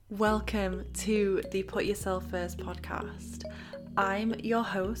Welcome to the Put Yourself First podcast. I'm your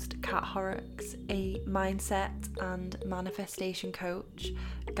host, Kat Horrocks, a mindset and manifestation coach,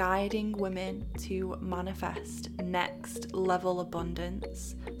 guiding women to manifest next level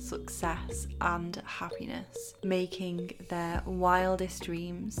abundance, success, and happiness, making their wildest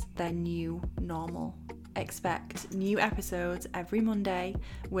dreams their new normal. Expect new episodes every Monday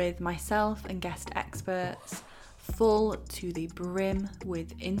with myself and guest experts, full to the brim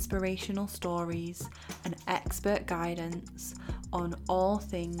with inspirational stories and expert guidance on all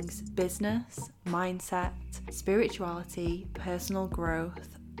things business, mindset, spirituality, personal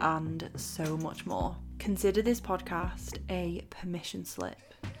growth, and so much more. Consider this podcast a permission slip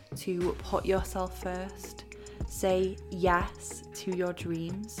to put yourself first, say yes to your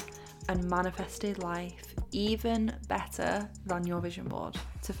dreams, and manifest a life even better than your vision board.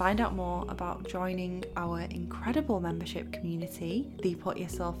 To find out more about joining our incredible membership community, the Put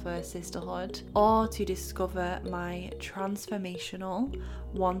Yourself First Sisterhood, or to discover my transformational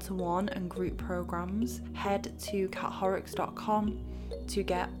one-to-one and group programs, head to kathorrocks.com to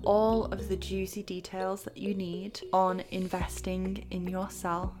get all of the juicy details that you need on investing in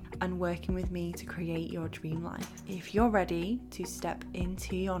yourself and working with me to create your dream life. If you're ready to step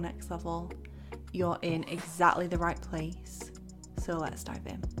into your next level, you're in exactly the right place. So let's dive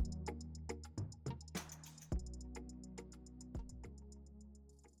in.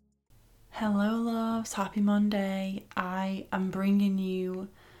 Hello loves, happy Monday. I am bringing you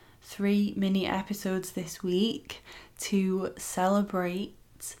 3 mini episodes this week to celebrate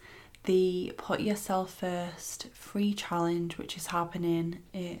the Put Yourself First free challenge, which is happening.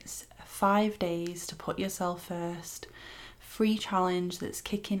 It's 5 days to put yourself first free challenge that's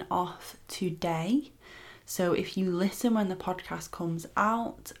kicking off today. So if you listen when the podcast comes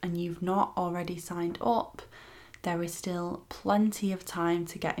out and you've not already signed up, there is still plenty of time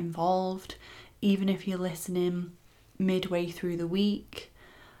to get involved. Even if you're listening midway through the week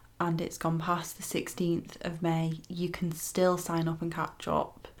and it's gone past the 16th of May, you can still sign up and catch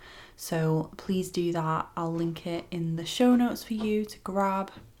up. So please do that. I'll link it in the show notes for you to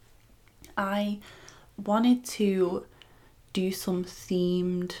grab. I wanted to do some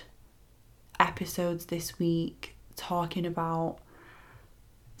themed episodes this week talking about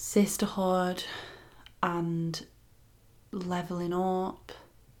sisterhood and leveling up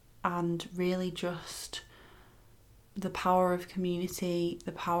and really just the power of community,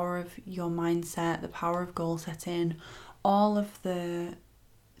 the power of your mindset, the power of goal setting, all of the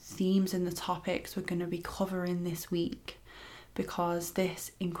themes and the topics we're going to be covering this week, because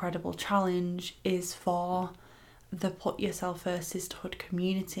this incredible challenge is for the Put Yourself First Sisterhood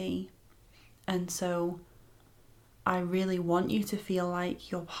community. And so I really want you to feel like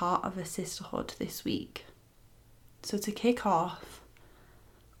you're part of a sisterhood this week. So to kick off,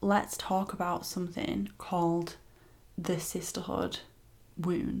 let's talk about something called the sisterhood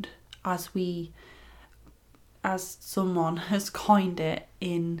wound, as someone has coined it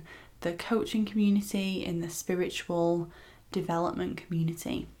in the coaching community, in the spiritual development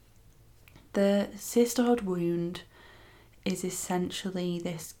community. The sisterhood wound is essentially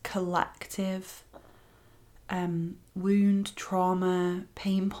this collective wound, trauma,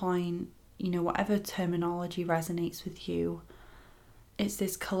 pain point, whatever terminology resonates with you. It's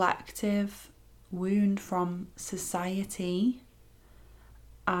this collective wound from society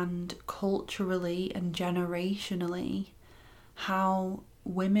and culturally and generationally, how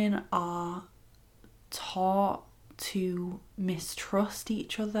women are taught to mistrust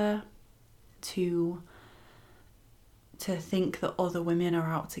each other, to think that other women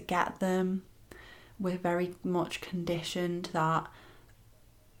are out to get them. We're very much conditioned that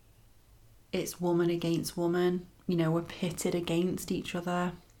it's woman against woman. We're pitted against each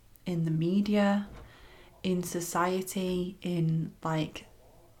other in the media, in society, in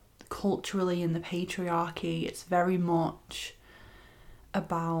culturally in the patriarchy. It's very much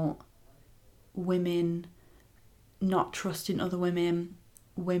about women not trusting other women.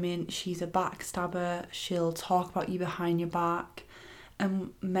 Women, she's a backstabber, she'll talk about you behind your back.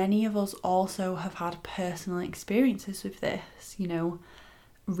 And many of us also have had personal experiences with this,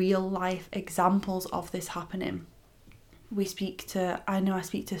 real life examples of this happening. I speak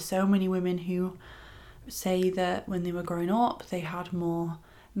to so many women who say that when they were growing up, they had more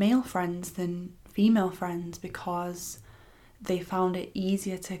male friends than female friends because they found it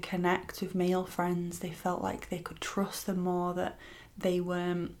easier to connect with male friends. They felt like they could trust them more, that they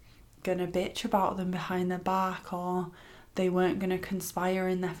weren't going to bitch about them behind their back, or they weren't going to conspire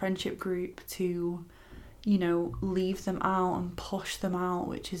in their friendship group to, leave them out and push them out,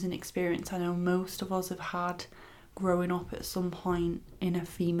 which is an experience I know most of us have had growing up at some point in a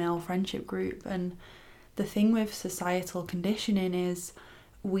female friendship group. And the thing with societal conditioning is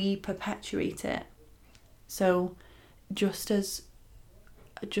we perpetuate it. So just as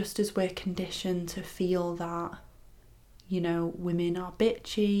we're conditioned to feel that, women are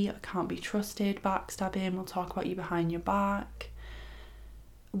bitchy, can't be trusted, backstabbing, will talk about you behind your back,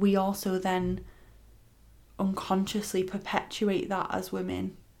 we also then unconsciously perpetuate that as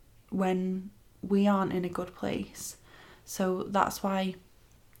women when we aren't in a good place. So that's why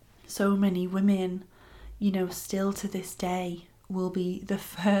so many women, still to this day will be the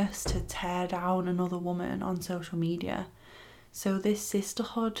first to tear down another woman on social media. So this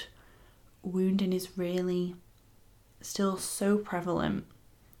sisterhood wounding is really still so prevalent.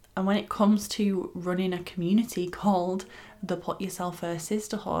 And when it comes to running a community called the Put Yourself First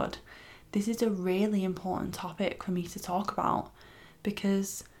Sisterhood, this is a really important topic for me to talk about,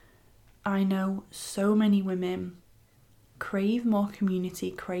 because I know so many women crave more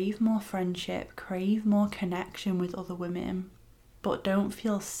community, crave more friendship, crave more connection with other women, but don't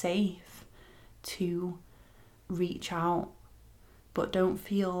feel safe to reach out, but don't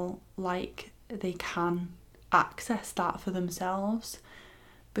feel like they can access that for themselves,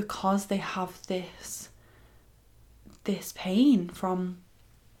 because they have this pain from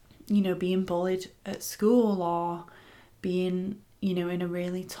being bullied at school, or being in a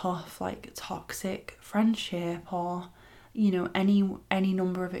really tough, toxic friendship, or any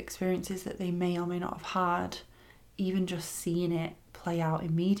number of experiences that they may or may not have had. Even just seeing it play out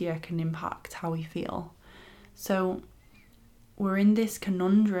in media can impact how we feel. So we're in this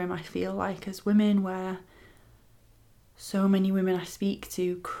conundrum, I feel like, as women, where so many women I speak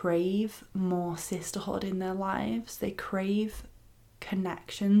to crave more sisterhood in their lives. They crave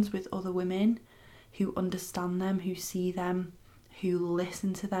connections with other women who understand them, who see them, who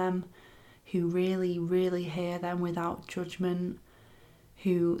listen to them, who really, really hear them without judgment,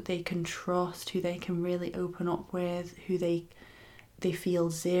 who they can trust, who they can really open up with, who they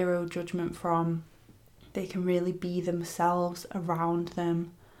feel zero judgment from. They can really be themselves around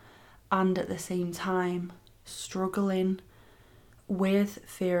them, and at the same time struggling with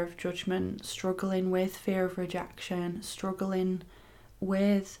fear of judgment, struggling with fear of rejection, struggling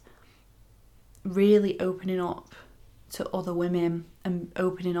with really opening up to other women and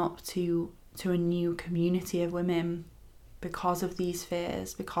opening up to a new community of women because of these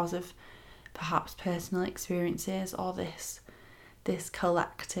fears, because of perhaps personal experiences, or this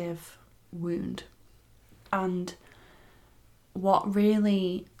collective wound. And what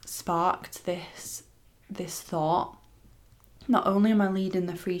really sparked this thought, not only am I leading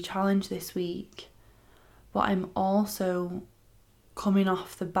the free challenge this week, but I'm also coming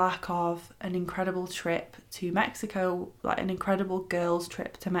off the back of an incredible trip to Mexico, an incredible girls'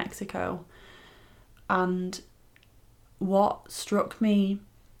 trip to Mexico. And what struck me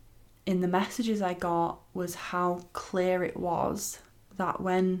in the messages I got was how clear it was that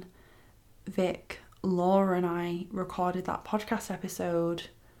when Vic, Laura and I recorded that podcast episode,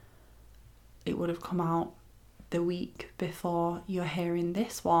 it would have come out the week before you're hearing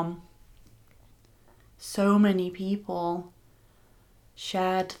this one. So many people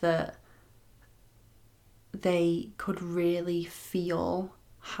shared that they could really feel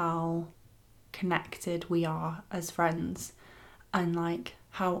how connected we are as friends, and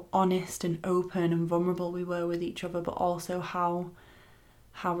how honest and open and vulnerable we were with each other, but also how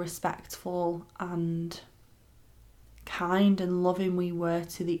respectful and kind and loving we were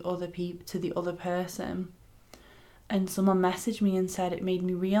to the other person. And someone messaged me and said it made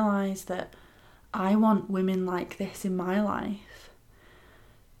me realise that I want women like this in my life.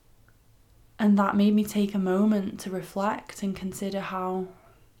 And that made me take a moment to reflect and consider how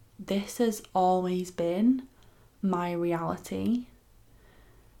this has always been my reality.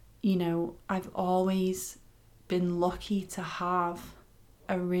 I've always been lucky to have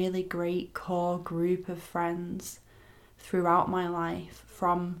a really great core group of friends throughout my life.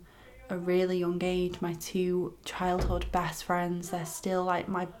 From a really young age, my 2 childhood best friends, they're still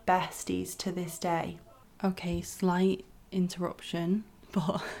my besties to this day. Okay, slight interruption,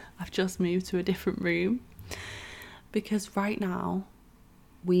 but I've just moved to a different room because right now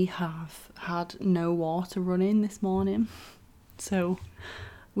we have had no water running this morning. So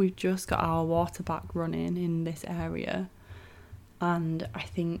we've just got our water back running in this area, and I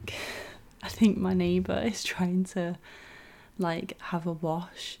think my neighbour is trying to have a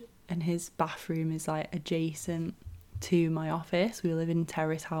wash, and his bathroom is adjacent to my office. We live in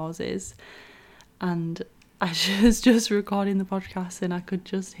terrace houses, and I was just recording the podcast and I could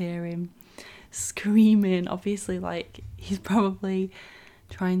just hear him screaming. Obviously he's probably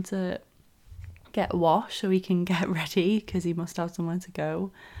trying to get washed so he can get ready because he must have somewhere to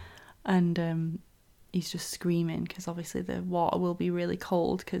go. And he's just screaming because obviously the water will be really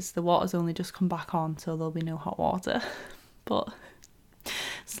cold because the water's only just come back on, so there'll be no hot water. But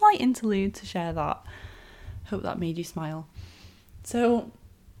slight interlude to share that. Hope that made you smile. So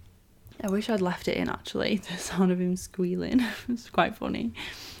I wish I'd left it in, actually, the sound of him squealing. It's quite funny.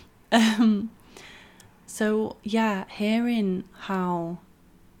 So yeah, hearing how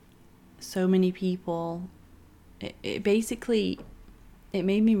so many people, it basically, it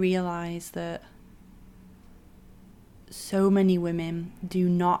made me realise that so many women do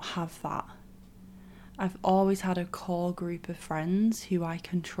not have that. I've always had a core group of friends who I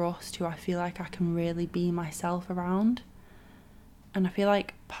can trust, who I feel like I can really be myself around. And I feel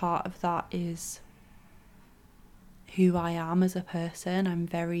like part of that is who I am as a person. I'm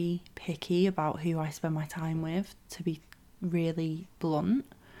very picky about who I spend my time with, to be really blunt.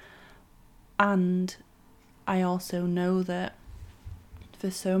 And I also know that for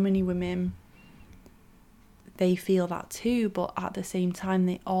so many women, they feel that too, but at the same time,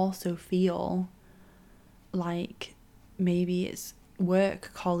 they also feel like maybe it's work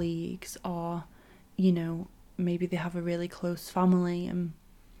colleagues, or, you know, maybe they have a really close family and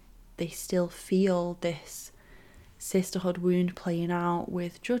they still feel this sisterhood wound playing out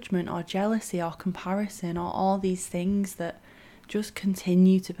with judgment or jealousy or comparison or all these things that just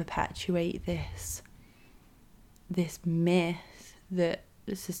continue to perpetuate this myth that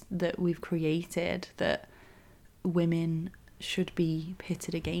we've created, that women should be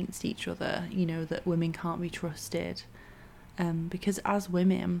pitted against each other, you know, that women can't be trusted. Because as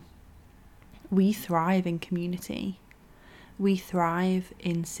women, we thrive in community. We thrive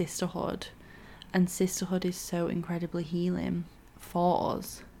in sisterhood. And sisterhood is so incredibly healing for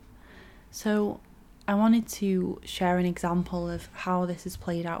us. So I wanted to share an example of how this has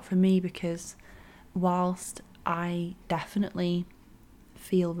played out for me, because whilst I definitely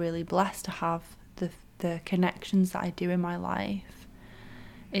feel really blessed to have the connections that I do in my life,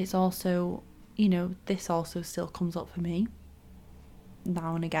 it's also, you know, this also still comes up for me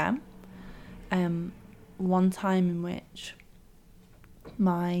now and again. One time in which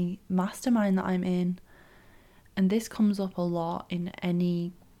my mastermind that I'm in, and this comes up a lot in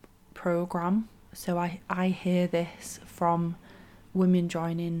any program, so I hear this from women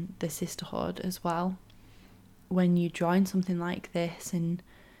joining the sisterhood as well. When you join something like this and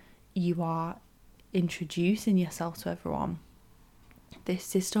you are introducing yourself to everyone, this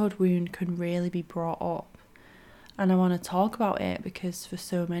sisterhood wound can really be brought up. And I want to talk about it because for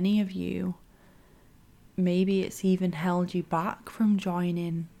so many of you, maybe it's even held you back from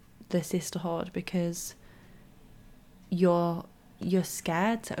joining the sisterhood because you're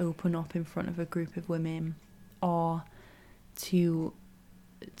scared to open up in front of a group of women, or to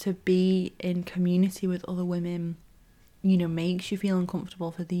be in community with other women, you know, makes you feel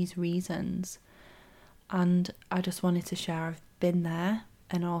uncomfortable for these reasons. And I just wanted to share I've been there,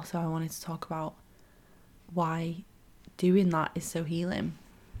 and also I wanted to talk about why doing that is so healing.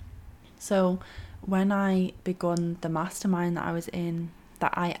 So when I begun the mastermind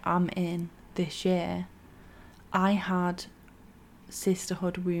that I am in this year, I had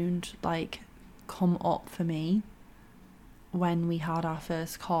sisterhood wound like come up for me when we had our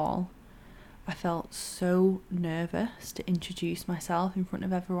first call. I felt so nervous to introduce myself in front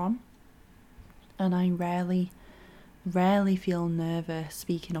of everyone, and I rarely feel nervous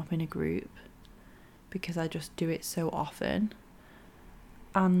speaking up in a group because I just do it so often.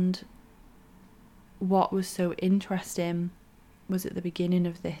 And what was so interesting was at the beginning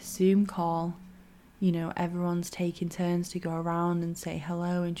of this Zoom call, you know, everyone's taking turns to go around and say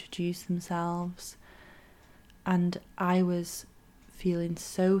hello, introduce themselves. And I was feeling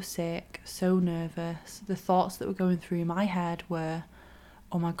so sick, so nervous. The thoughts that were going through my head were,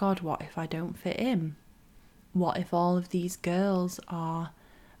 oh my God, what if I don't fit in? What if all of these girls are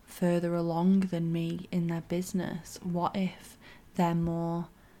further along than me in their business? What if they're more,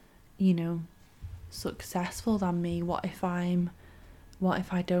 you know, successful than me? What if I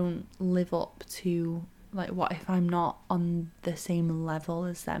don't live up to, like, what if I'm not on the same level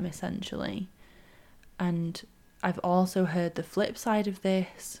as them, essentially? And I've also heard the flip side of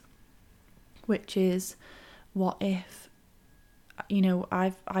this, which is, what if, you know,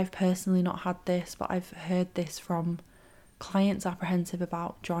 I've personally not had this, but I've heard this from clients apprehensive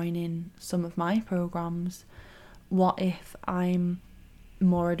about joining some of my programs. What if I'm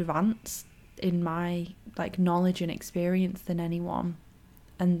more advanced in my like knowledge and experience than anyone,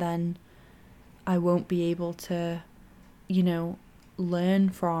 and then I won't be able to, you know,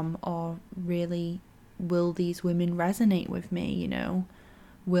 learn from, or really will these women resonate with me, you know?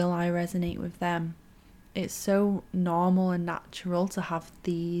 will I resonate with them? It's so normal and natural to have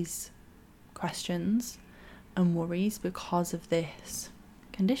these questions and worries because of this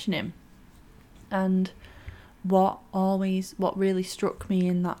conditioning. And what really struck me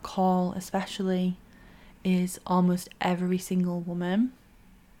in that call especially is almost every single woman,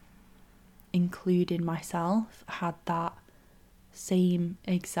 including myself, had that same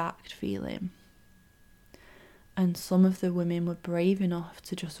exact feeling. And some of the women were brave enough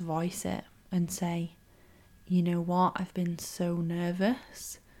to just voice it and say, you know what, I've been so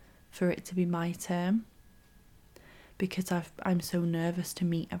nervous for it to be my turn, because I'm so nervous to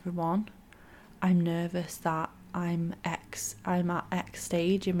meet everyone. I'm nervous that I'm at X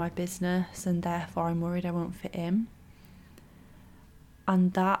stage in my business and therefore I'm worried I won't fit in.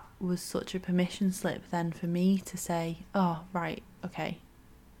 And that was such a permission slip then for me to say, oh, right, okay,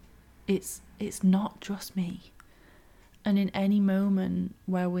 it's not just me. And in any moment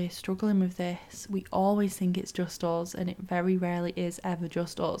where we're struggling with this, we always think it's just us, and it very rarely is ever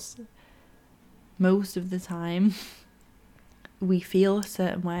just us. Most of the time, we feel a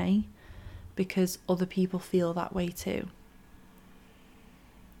certain way because other people feel that way too.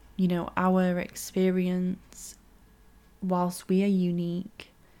 You know, our experience, whilst we are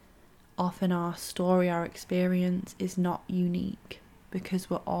unique, often our story, our experience is not unique, because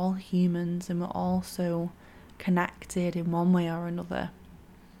we're all humans and we're all so connected in one way or another.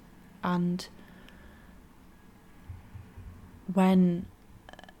 And when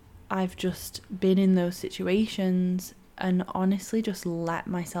I've just been in those situations and honestly just let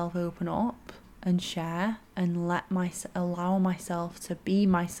myself open up and share and allow myself to be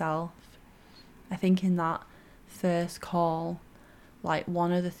myself, I think in that first call, like,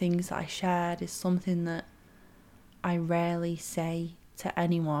 one of the things that I shared is something that I rarely say to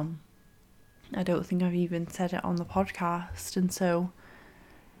anyone. I don't think I've even said it on the podcast. And so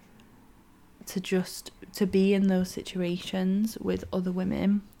to be in those situations with other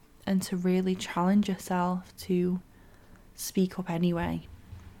women and to really challenge yourself to speak up anyway,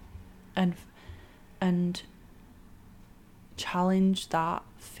 and challenge that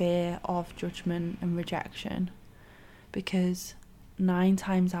fear of judgment and rejection, because 9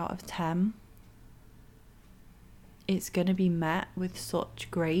 times out of 10 it's going to be met with such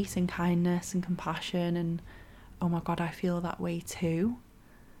grace and kindness and compassion and, oh my God, I feel that way too,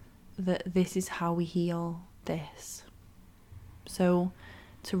 that this is how we heal this. So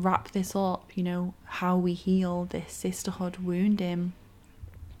to wrap this up, you know, how we heal this sisterhood wounding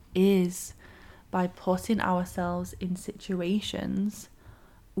is by putting ourselves in situations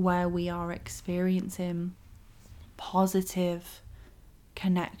where we are experiencing positive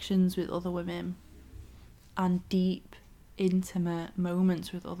connections with other women and deep, intimate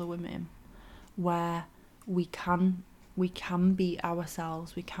moments with other women where we can be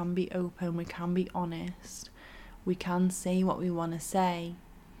ourselves, we can be open, we can be honest, we can say what we want to say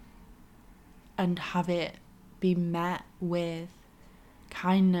and have it be met with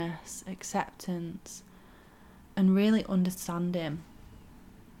kindness, acceptance, and really understanding,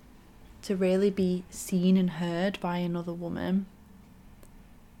 to really be seen and heard by another woman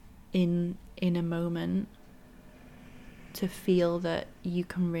in a moment, to feel that you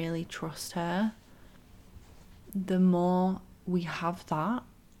can really trust her. The more we have that,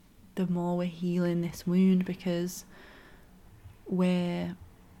 the more we're healing this wound, because we're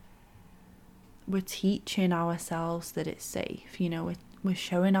teaching ourselves that it's safe. You know, we're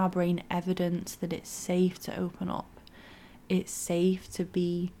showing our brain evidence that it's safe to open up. It's safe to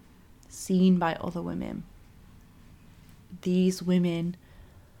be seen by other women. These women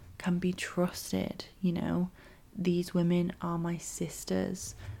can be trusted, you know. These women are my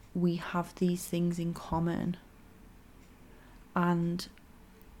sisters. We have these things in common. And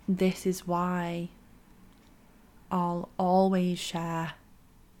this is why I'll always share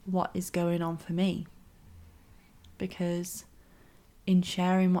what is going on for me. Because in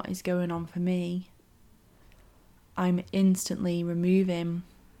sharing what is going on for me, I'm instantly removing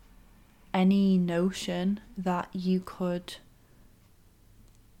any notion that you could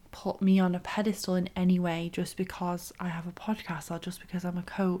put me on a pedestal in any way just because I have a podcast, or just because I'm a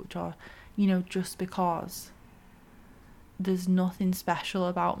coach, or, you know, just because. There's nothing special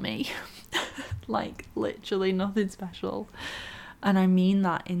about me. Like, literally nothing special. And I mean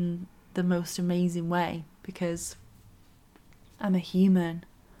that in the most amazing way, because I'm a human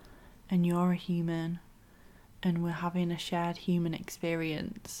and you're a human and we're having a shared human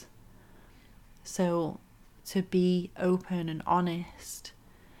experience. So to be open and honest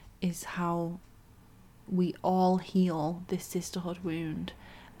is how we all heal this sisterhood wound.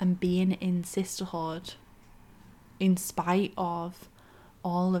 And being in sisterhood, in spite of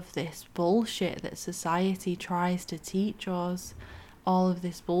all of this bullshit that society tries to teach us, all of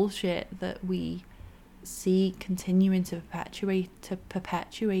this bullshit that we see continuing to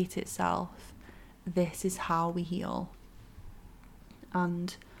perpetuate itself. This is how we heal.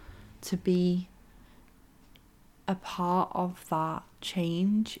 And to be a part of that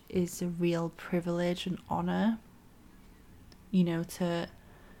change is a real privilege and honor. You know, to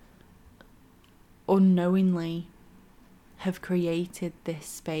unknowingly have created this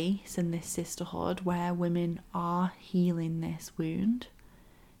space and this sisterhood where women are healing this wound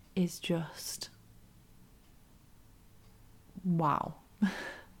is just wow.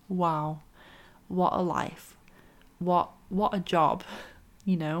 Wow. What a life. What a job,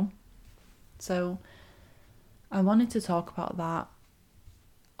 you know? So I wanted to talk about that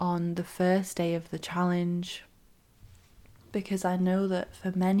on the first day of the challenge, because I know that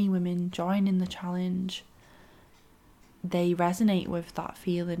for many women joining the challenge, they resonate with that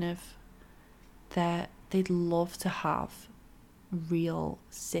feeling of that they'd love to have real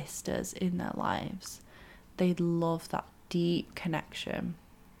sisters in their lives. They'd love that deep connection.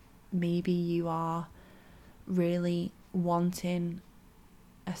 Maybe you are really wanting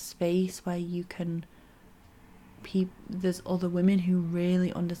a space where you can there's other women who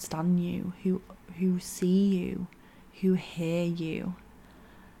really understand you, who see you, who hear you.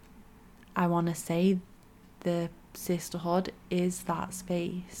 I want to say the sisterhood is that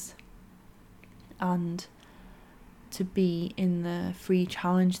space, and to be in the free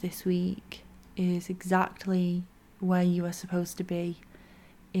challenge this week is exactly where you are supposed to be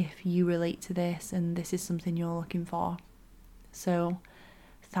if you relate to this and this is something you're looking for. So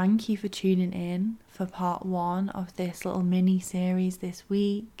thank you for tuning in for part 1 of this little mini series this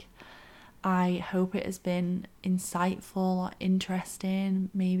week. I hope it has been insightful or interesting,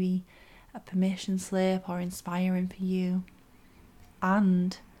 maybe a permission slip or inspiring for you.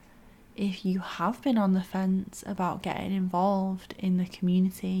 And if you have been on the fence about getting involved in the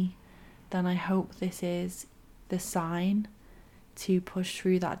community, then I hope this is the sign to push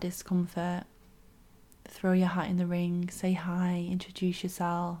through that discomfort. Throw your hat in the ring, say hi, introduce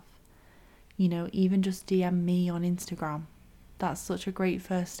yourself. You know, even just DM me on Instagram. That's such a great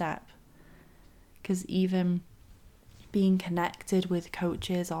first step. Because even being connected with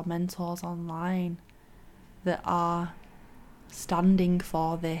coaches or mentors online that are standing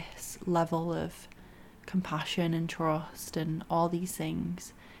for this level of compassion and trust and all these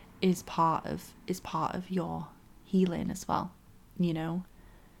things is part of your healing as well. You know,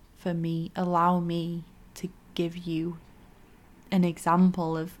 for me, allow me to give you an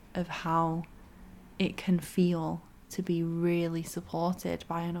example of how it can feel to be really supported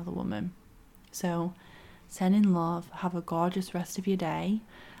by another woman. So sending love, have a gorgeous rest of your day.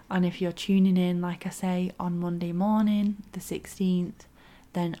 And if you're tuning in, like I say, on Monday morning, the 16th,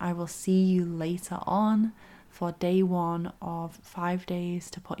 then I will see you later on for day 1 of 5 days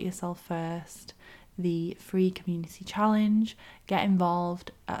to put yourself first, the free community challenge. Get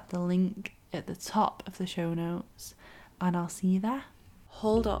involved at the link at the top of the show notes, and I'll see you there.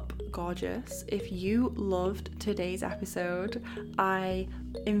 Hold up, gorgeous. If you loved today's episode, I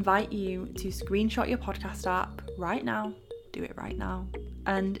invite you to screenshot your podcast app right now. Do it right now.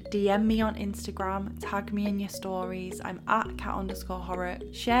 And DM me on Instagram, tag me in your stories. I'm at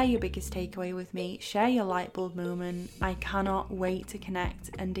cat_horrocks. Share your biggest takeaway with me. Share your light bulb moment. I cannot wait to connect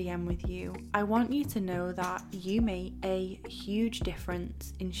and DM with you. I want you to know that you make a huge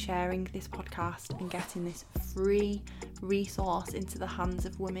difference in sharing this podcast and getting this free resource into the hands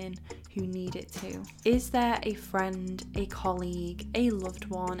of women who need it too. Is there a friend, a colleague, a loved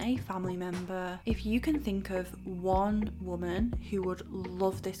one, a family member? If you can think of one woman who would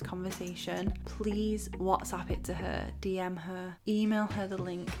love this conversation, please WhatsApp it to her, DM her, email her the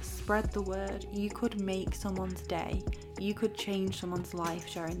link, spread the word. You could make someone's day. You could change someone's life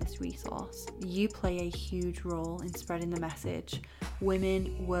sharing this resource. You play a huge role in spreading the message.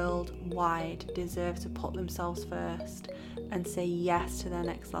 Women worldwide deserve to put themselves first and say yes to their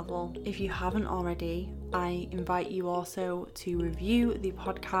next level. If you haven't already, I invite you also to review the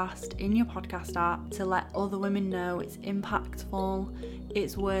podcast in your podcast app to let other women know it's impactful,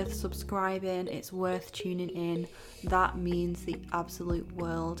 it's worth subscribing, it's worth tuning in. That means the absolute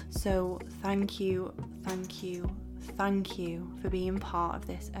world. So thank you for being part of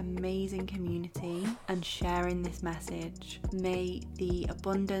this amazing community and sharing this message. May the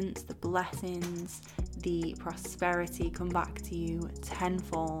abundance, the blessings, the prosperity come back to you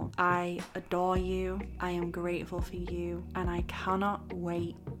tenfold. I adore you. I am grateful for you, and I cannot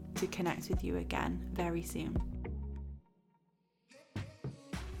wait to connect with you again very soon.